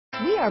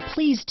We are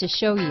pleased to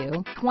show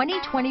you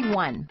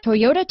 2021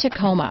 Toyota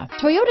Tacoma.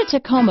 Toyota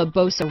Tacoma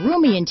boasts a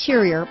roomy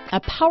interior, a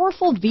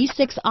powerful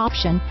V6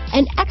 option,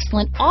 and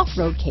excellent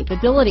off-road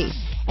capability,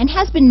 and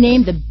has been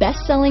named the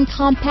best-selling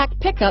compact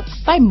pickup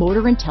by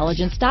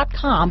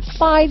MotorIntelligence.com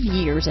 5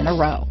 years in a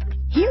row.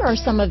 Here are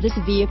some of this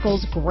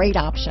vehicle's great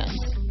options: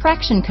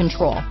 traction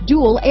control,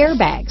 dual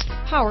airbags,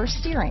 power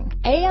steering,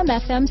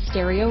 AM/FM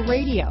stereo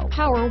radio,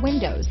 power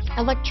windows,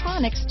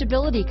 electronic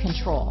stability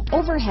control,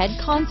 overhead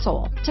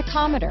console,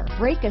 tachometer,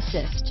 brake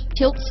assist,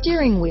 tilt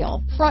steering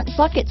wheel, front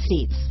bucket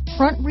seats,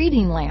 front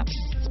reading lamps,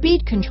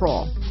 speed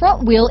control,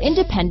 front wheel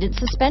independent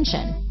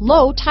suspension,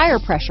 low tire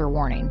pressure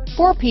warning,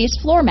 4-piece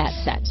floor mat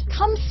set.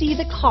 Come see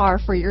the car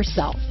for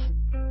yourself.